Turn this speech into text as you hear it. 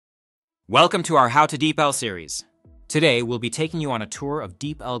Welcome to our How to DeepL series. Today, we'll be taking you on a tour of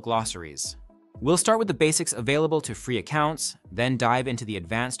DeepL glossaries. We'll start with the basics available to free accounts, then dive into the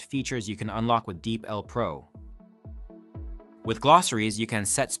advanced features you can unlock with DeepL Pro. With glossaries, you can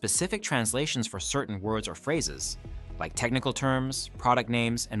set specific translations for certain words or phrases, like technical terms, product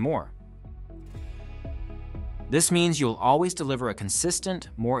names, and more. This means you'll always deliver a consistent,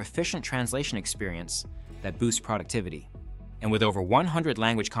 more efficient translation experience that boosts productivity. And with over 100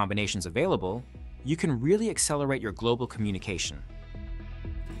 language combinations available, you can really accelerate your global communication.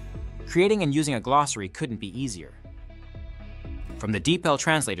 Creating and using a glossary couldn't be easier. From the DeepL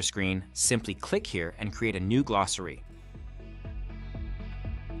Translator screen, simply click here and create a new glossary.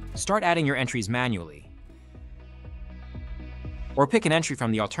 Start adding your entries manually, or pick an entry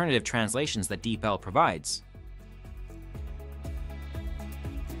from the alternative translations that DeepL provides.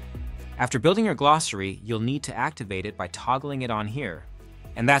 After building your glossary, you'll need to activate it by toggling it on here.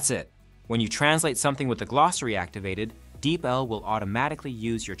 And that's it. When you translate something with the glossary activated, DeepL will automatically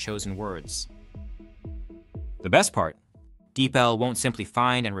use your chosen words. The best part, DeepL won't simply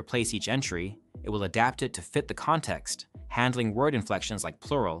find and replace each entry, it will adapt it to fit the context, handling word inflections like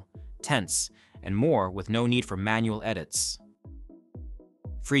plural, tense, and more with no need for manual edits.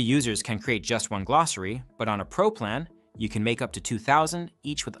 Free users can create just one glossary, but on a Pro plan, you can make up to 2,000,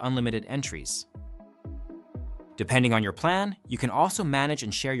 each with unlimited entries. Depending on your plan, you can also manage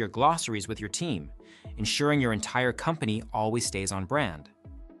and share your glossaries with your team, ensuring your entire company always stays on brand.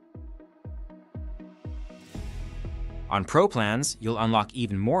 On Pro plans, you'll unlock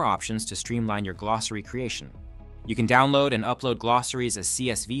even more options to streamline your glossary creation. You can download and upload glossaries as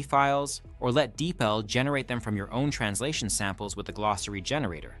CSV files, or let DeepL generate them from your own translation samples with the glossary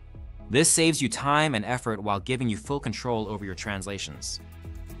generator. This saves you time and effort while giving you full control over your translations.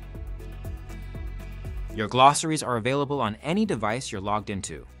 Your glossaries are available on any device you're logged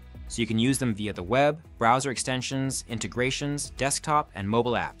into, so you can use them via the web, browser extensions, integrations, desktop, and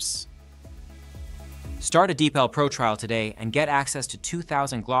mobile apps. Start a DeepL Pro trial today and get access to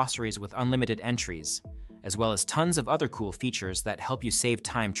 2,000 glossaries with unlimited entries, as well as tons of other cool features that help you save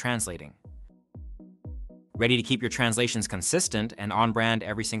time translating. Ready to keep your translations consistent and on brand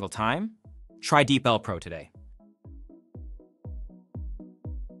every single time? Try DeepL Pro today.